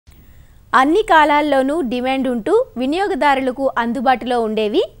అన్ని కాలాల్లోనూ డిమాండ్ ఉంటూ వినియోగదారులకు అందుబాటులో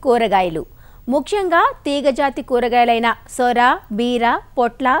ఉండేవి కూరగాయలు. ముఖ్యంగా తీగజాతి కూరగాయలైన సొర, బీర,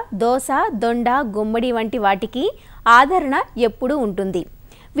 పొట్ల, దోస, దొండ, గుమ్మడి వంటి వాటికి ఆదరణ ఎప్పుడూ ఉంటుంది.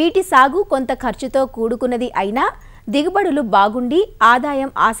 వీటి సాగు కొంత ఖర్చుతో కూడుకున్నది అయినా దిగుబడులు బాగుండి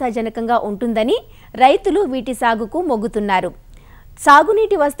ఆదాయం ఆశాజనకంగా ఉంటుందని రైతులు వీటి సాగుకు మొగ్గుతున్నారు.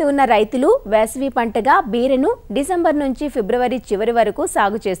 సాగునీటి వస్తు ఉన్న రైతులు వేసవి పంటగా బీరను డిసెంబర్ నుంచి ఫిబ్రవరి చివరి వరకు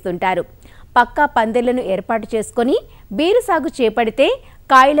సాగు చేస్తుంటారు. పక్కా పందిళ్లను ఏర్పాటు చేసుకొని బీరు సాగు చేపడితే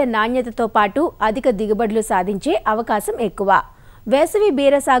కాయల నాణ్యతతో పాటు అధిక దిగుబడులు సాధించే అవకాశం ఎక్కువ. వేసవి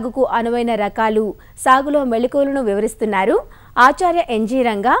బీర సాగుకు అనువైన రకాలు, సాగులో మెళకువలను వివరిస్తున్నారు ఆచార్య ఎన్జీ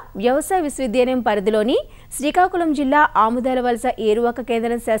రంగా, వ్యవసాయ విశ్వవిద్యాలయం పరిధిలోని శ్రీకాకుళం జిల్లా ఆముదాలవలస ఏరువాక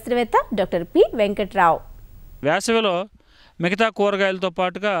కేంద్రం శాస్త్రవేత్త డాక్టర్ పి వెంకట్రావు. వేసవిలో మిగతా కూరగాయలతో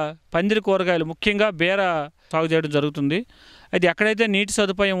పాటుగా పందిరి కూరగాయలు ముఖ్యంగా బీర సాగు చేయడం జరుగుతుంది. అది ఎక్కడైతే నీటి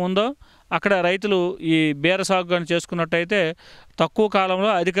సదుపాయం ఉందో అక్కడ రైతులు ఈ బీర సాగు కానీ చేసుకున్నట్టయితే తక్కువ కాలంలో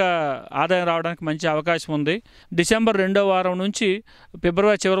అధిక ఆదాయం రావడానికి మంచి అవకాశం ఉంది. డిసెంబర్ 2వ వారం నుంచి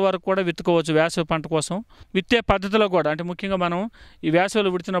ఫిబ్రవరి చివరి వరకు కూడా విత్తుకోవచ్చు వేసవి పంట కోసం. విత్తే పద్ధతిలో కూడా అంటే ముఖ్యంగా మనం ఈ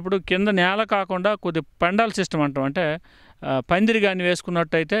వేసవిలో విడుతున్నప్పుడు కింద నేల కాకుండా కొద్ది పెండాల్ సిస్టమ్ అంటాం. అంటే పందిరి కానీ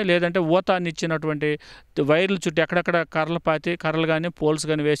వేసుకున్నట్టయితే లేదంటే ఊతాన్ని ఇచ్చినటువంటి వైర్లు చుట్టి ఎక్కడెక్కడ కర్రలు కానీ పోల్స్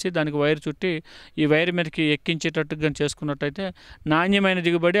కానీ వేసి దానికి వైర్ చుట్టి ఈ వైర్ మీదకి ఎక్కించేటట్టు కానీ చేసుకున్నట్టయితే నాణ్యమైన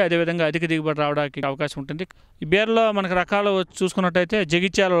దిగుబడి, అదేవిధంగా అధిక దిగుబడి రావడానికి అవకాశం ఉంటుంది. ఈ బీరలో మనకు రకాలు చూసుకున్నట్టయితే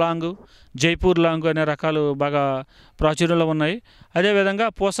జగిత్యాల లాంగు, జైపూర్ లాంగు అనే రకాలు బాగా ప్రాచుర్యంలో ఉన్నాయి. అదేవిధంగా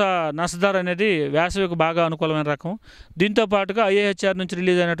పూస నసదార్ అనేది వేసవికి బాగా అనుకూలమైన రకం. దీంతో పాటుగా ఐఏహెచ్ఆర్ నుంచి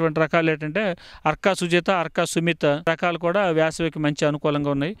రిలీజ్ అయినటువంటి రకాలు ఏంటంటే అర్కా సుజిత, అర్కా సుమిత రకాలు కూడా వేసవికి మంచి అనుకూలంగా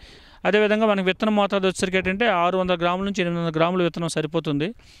ఉన్నాయి. అదేవిధంగా మనకి విత్తనం మోతాదు వచ్చేసరికి ఏంటంటే 600 గ్రాముల నుంచి 800 గ్రాముల విత్తనం సరిపోతుంది.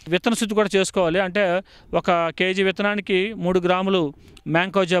 విత్తన శుద్ధి కూడా చేసుకోవాలి. అంటే 1 కేజీ విత్తనానికి 3 గ్రాములు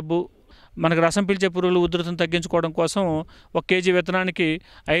మ్యాంకో జబ్బు, మనకు రసం పీల్చే పురుగులు ఉధృతిని తగ్గించుకోవడం కోసం 1 కేజీ విత్తనానికి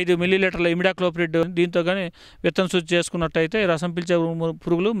 5 మిల్లీలీటర్ల ఇమిడాక్లోప్రిడ్ దీంతో కానీ విత్తన శుద్ధి చేసుకున్నట్టయితే రసం పీల్చే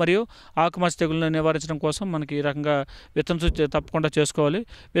పురుగులు మరియు ఆకుమచ్చ తెగులను నివారించడం కోసం మనకి ఈ రకంగా విత్తన శుద్ధి తప్పకుండా చేసుకోవాలి.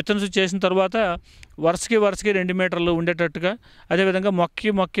 విత్తన శుద్ధి చేసిన తర్వాత వరుసకి 2 మీటర్లు ఉండేటట్టుగా, అదేవిధంగా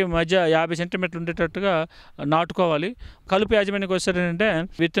మొక్కి మధ్య 50 సెంటీమీటర్లు ఉండేటట్టుగా నాటుకోవాలి. కలుపు యాజమాన్యానికి వచ్చేటంటే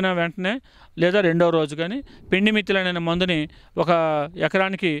విత్తిన వెంటనే లేదా 2వ రోజు కానీ పిండి మిత్తులైన మందుని 1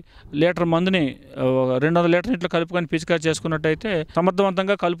 ఎకరానికి లీటర్ మందుని 200 లీటర్ నీటిలో కలుపుకొని పిచికారి చేసుకున్నట్టయితే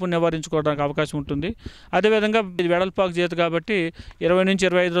సమర్థవంతంగా కలుపును నివారించుకోవడానికి అవకాశం ఉంటుంది. అదేవిధంగా ఇది వెడల్పాకు జాతి కాబట్టి 20 నుంచి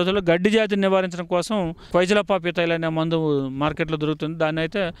 25 రోజుల్లో గడ్డి జాతిని నివారించడం కోసం క్వైజలపాపితైల్ అనే మందు మార్కెట్లో దొరుకుతుంది. దాన్ని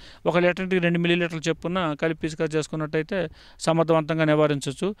అయితే 1 లీటర్కి 2 మిల్లీలీటర్లు చెప్పున కలిపి పిచికారి చేసుకున్నట్టయితే సమర్థవంతంగా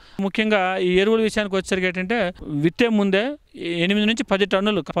నివారించవచ్చు. ముఖ్యంగా ఈ ఎరువుల విషయానికి వచ్చేసరికి ఏంటంటే విత్తే ముందే 8 నుంచి 10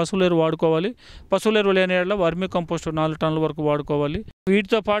 టన్నులు పశువుల ఎరువు వాడుకోవాలి. పశువుల ఎరువు లేని ఏళ్ళ వర్మీ కంపోస్ట్ 4 టన్నుల వరకు వాడుకోవాలి.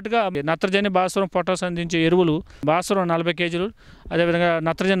 వీటితో పాటుగా నత్రజని, భాస్వరం, పొటాష్ అందించే ఎరువులు భాస్వరం 40 కేజీలు, అదేవిధంగా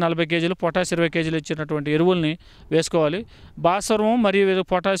నత్రజని 40 కేజీలు, పొటాష్ 20 కేజీలు ఇచ్చినటువంటి ఎరువుల్ని వేసుకోవాలి. భాస్వరం మరియు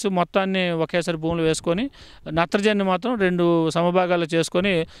పొటాష్ మొత్తాన్ని ఒకేసారి భూములు వేసుకొని నత్రజని మాత్రం 2 సమభాగాలు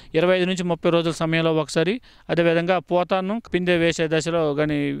చేసుకొని 25 నుంచి 30 రోజుల సమయంలో ఒకసారి, అదేవిధంగా పోతాను పిందె వేసే దశలో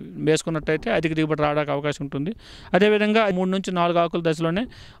కానీ వేసుకున్నట్టయితే అధిక దిగుబడి రావడానికి అవకాశం ఉంటుంది. అదేవిధంగా 3 నుంచి 4 ఆకుల దశలోనే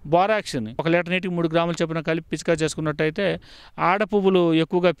బోరాక్సిన్ 1 లీటర్ నీటికి 3 గ్రాముల చొప్పున కలిపి పిచికారి చేసుకున్నట్టయితే ఆడ పువ్వులు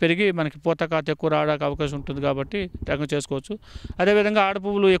ఎక్కువగా పెరిగి మనకి పూత కాత ఎక్కువ రావడానికి అవకాశం ఉంటుంది కాబట్టి రకం చేసుకోవచ్చు. అదేవిధంగా ఆడ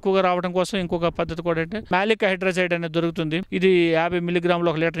పువ్వులు ఎక్కువగా రావడం కోసం ఇంకొక పద్ధతి కూడా అంటే మ్యాలిక్ హైడ్రోసైడ్ అనేది దొరుకుతుంది. ఇది 50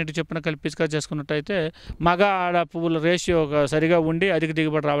 మిల్లీగ్రాములు 1 లీటర్ నీటి చొప్పున కలిపి పిచికారి చేసుకున్నట్టయితే మగ ఆడ పువ్వుల రేషియో సరిగా ఉండి అధిక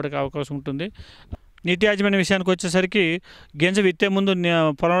దిగుబడి రావడానికి అవకాశం ఉంటుంది. నీటి యాజమాన్య విషయానికి వచ్చేసరికి గింజ విత్తే ముందు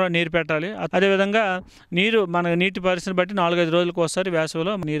పొలంలో నీరు పెట్టాలి. అదేవిధంగా మన నీటి పరిస్థితిని బట్టి 4-5 రోజులకు ఒకసారి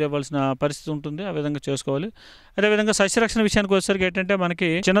వేసవిలో నీరు ఇవ్వాల్సిన పరిస్థితి ఉంటుంది. ఆ విధంగా చేసుకోవాలి. అదేవిధంగా సస్యరక్షణ విషయానికి వచ్చేసరికి ఏంటంటే మనకి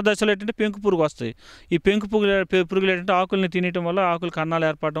చిన్న దశలో ఏంటంటే పెంకు పురుగు వస్తాయి. ఈ పెంకు పురుగులు ఏంటంటే ఆకుల్ని తినడం వల్ల ఆకులు కన్నాలు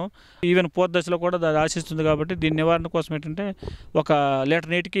ఏర్పడడం, ఈవెన్ పూత దశలో కూడా అది ఆశిస్తుంది. కాబట్టి దీని నివారణ కోసం ఏంటంటే 1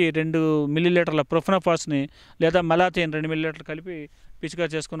 లీటర్ నీటికి 2 మిల్లీలీటర్ల ప్రొఫెనోఫాస్ని లేదా మలాథియన్ 2 మిల్లీలీటర్లు కలిపి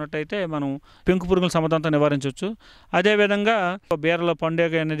పిచికారి చేసుకున్నట్టయితే మనం పెంకు పురుగులను సమర్థవంతంగా నివారించవచ్చు. అదేవిధంగా బీరలో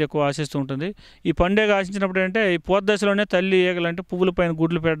పండుగ అనేది ఎక్కువ ఆశిస్తూ ఉంటుంది. ఈ పండుగ ఆశించినప్పుడు ఏంటంటే ఈ పూత దశలోనే తల్లి ఈగలు అంటే పువ్వుల పైన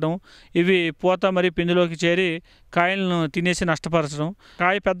గుడ్లు పెట్టడం, ఇవి పూత మరియు పిండిలోకి చేరి కాయలను తినేసి నష్టపరచడం.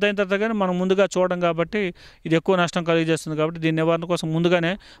 కాయ పెద్ద అయిన తర్వాత కానీ మనం ముందుగా చూడడం కాబట్టి ఇది ఎక్కువ నష్టం కలిగజేస్తుంది. కాబట్టి దీని నివారణ కోసం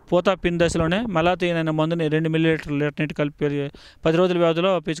ముందుగానే పూత పిండి దశలోనే మలాథియన్ అనే మందుని 2 మిల్లీలీటర్ల లీటర్ నీటి కలిపి 10 రోజుల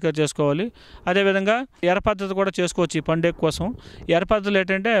వ్యవధిలో పిచికారి చేసుకోవాలి. అదేవిధంగా ఎర పద్ధతి కూడా చేసుకోవచ్చు ఈ పండుగ కోసం. ఎర పద్ధతులు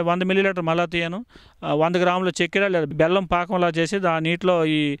ఏంటంటే 100 మిల్లీలీటర్ మలాథియను, 100 గ్రాముల చక్కెర లేదా బెల్లం పాకంలా చేసి ఆ నీటిలో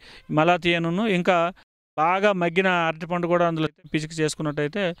ఈ మలాథియను ఇంకా బాగా మగ్గిన అరటిపండు కూడా అందులో పిసికి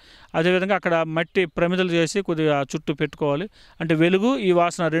చేసుకున్నట్టయితే, అదేవిధంగా అక్కడ మట్టి ప్రమిదలు చేసి కొద్దిగా చుట్టూ పెట్టుకోవాలి. అంటే వెలుగు, ఈ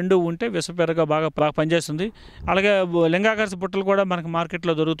వాసన 2 ఉంటే విసపెరగా బాగా పనిచేస్తుంది. అలాగే లింగాకర్ష బుట్టలు కూడా మనకి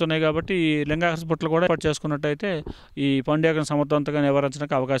మార్కెట్లో దొరుకుతున్నాయి కాబట్టి, ఈ లింగాకర్ష బుట్టలు కూడా ఏర్పాటు చేసుకున్నట్టయితే ఈ పండుగను సమర్థవంతంగా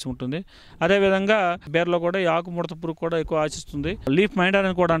నివారించడానికి అవకాశం ఉంటుంది. అదేవిధంగా బీరలో కూడా ఈ ఆకుముడత పురుగు కూడా ఎక్కువ ఆశిస్తుంది. లీఫ్ మైండర్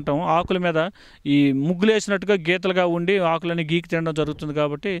అని కూడా అంటాం. ఆకుల మీద ఈ ముగ్గులు వేసినట్టుగా గీతలుగా ఉండి ఆకులన్నీ గీకి తినడం జరుగుతుంది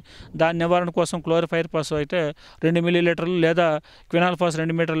కాబట్టి, దాని నివారణ కోసం క్లోరిఫైర్ పస్ అయితే 2 మిల్లీలీటర్లు లేదా క్వినాల్ఫాస్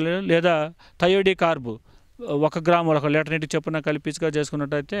 2 మీటర్లు లేదా థయోడి కార్బు 1 గ్రాము 1 లీటర్ నీటికి చొప్పున కలిపిగా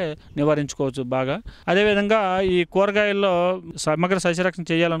చేసుకున్నట్టయితే నివారించుకోవచ్చు బాగా. అదేవిధంగా ఈ కూరగాయల్లో సమగ్ర సస్యరక్షణ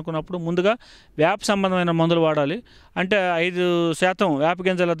చేయాలనుకున్నప్పుడు ముందుగా వేప సంబంధమైన మందులు వాడాలి. అంటే 5% వేప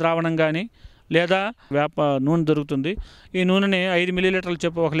గింజల ద్రావణం కానీ లేదా వేప నూనె దొరుకుతుంది. ఈ నూనెని 5 మిల్లీలీటర్లు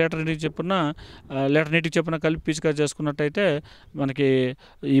 1 లీటర్ నీటికి చొప్పున కలిపి పిచికారి చేసుకున్నట్టయితే మనకి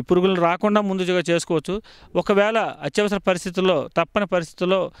ఈ పురుగులు రాకుండా ముందుగా చేసుకోవచ్చు. ఒకవేళ అత్యవసర పరిస్థితుల్లో, తప్పని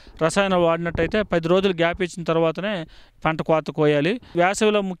పరిస్థితుల్లో రసాయనాలు వాడినట్టయితే 10 రోజులు గ్యాప్ ఇచ్చిన తర్వాతనే పంట కోత కోయాలి.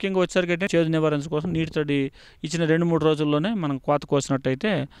 వేసవిలో ముఖ్యంగా వచ్చేసరికి చేదు నివారణ కోసం నీటి తడి ఇచ్చిన 2-3 రోజుల్లోనే మనం కోత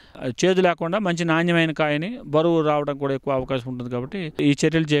కోసినట్టయితే చేదు లేకుండా మంచి నాణ్యమైన కాయని బరువు రావడం కూడా ఎక్కువ అవకాశం ఉంటుంది కాబట్టి ఈ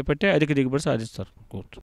చర్యలు చేపట్టి అధిక దిగుబడి సాధిస్తారు.